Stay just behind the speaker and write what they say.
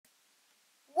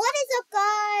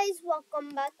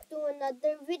welcome back to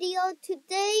another video.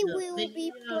 Today we will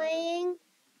be playing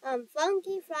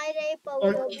Funky Friday, but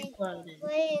we'll be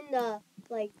playing the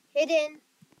hidden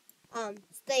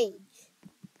stage.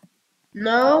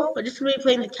 No, we're just gonna be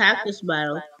playing the cactus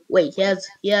battle. Wait, he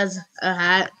has a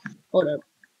hat. Hold up.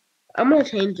 I'm gonna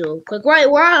change it real quick. Right,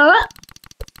 wow.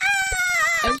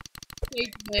 I'm gonna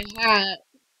change my hat.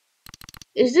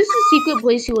 Is this the secret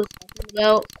place he was talking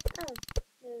about?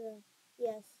 Oh,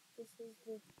 yes, this is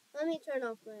the. Let me turn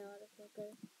off my autoclicker.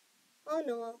 Oh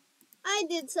no, I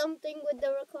did something with the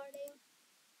recording.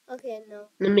 Okay, no.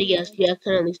 Let me guess. You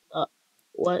accidentally stopped.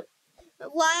 What?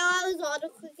 While I was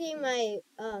auto-clicking, my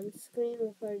screen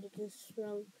recorder just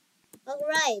shrunk.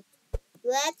 Alright,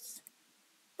 let's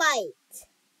fight.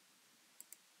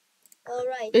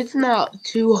 Alright. It's not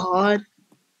too hard,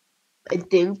 I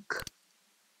think.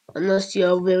 Unless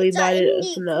you're really bad at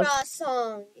it enough.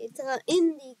 It's an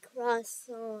indie cross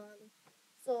song.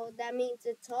 So that means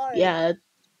it's hard. Yeah, it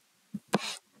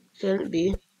shouldn't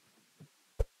be.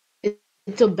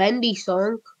 It's a bendy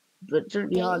song, but it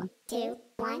shouldn't be hard. 3, 2,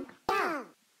 1, go!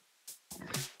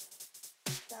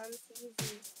 Sounds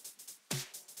easy.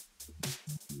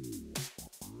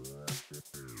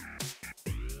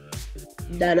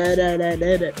 Da da da da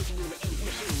da da.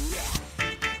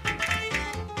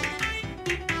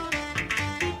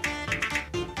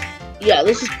 Yeah,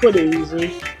 this is pretty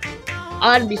easy.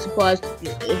 I'd be surprised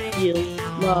if you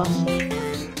lost.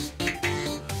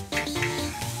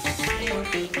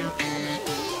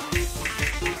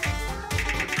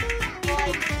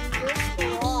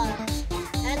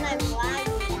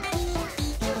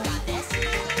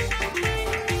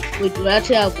 Wait, do I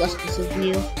actually have less pieces than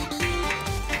you?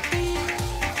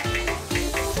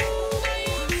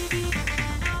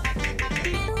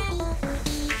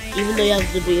 Even though you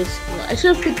have the biggest score. I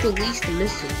should have picked the least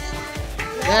misses.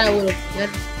 Then I would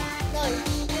have. No,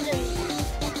 you didn't.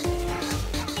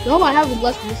 No, I have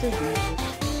less misses than you.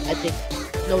 I think.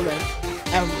 No, I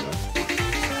don't know.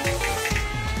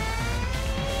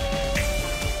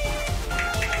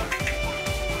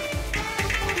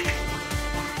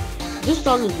 This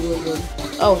song is really good.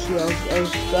 Oh, shoot, I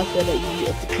was distracted that you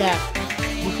at the cat.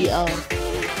 With the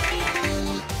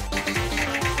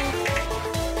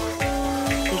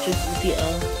It's just with the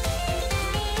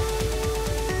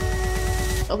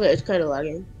Okay, it's kind of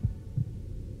lagging.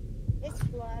 It's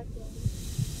lagging.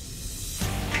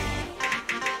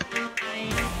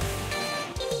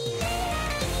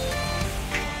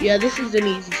 Yeah, this is an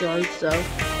easy song, so.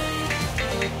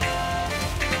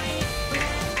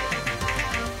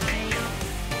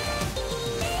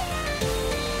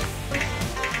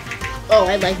 Oh,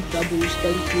 I like W's,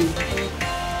 thank you.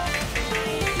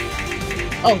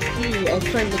 Oh, I was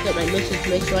trying to look at my misses to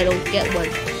make sure I don't get one.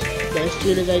 But as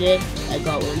soon as I did, I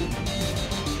got one.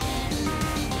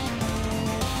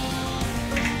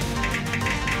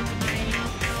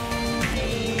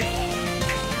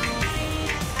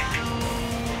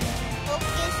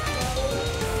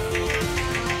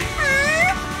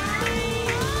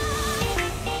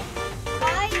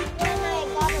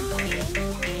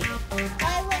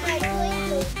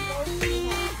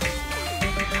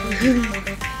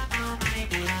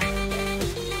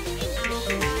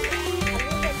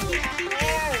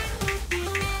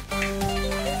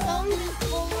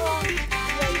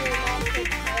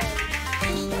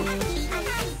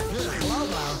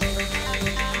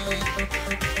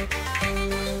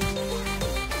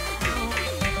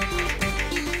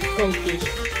 Focus.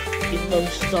 If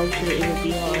those songs shouldn't even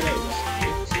be hard.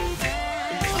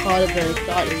 It's harder than I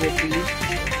thought it would be.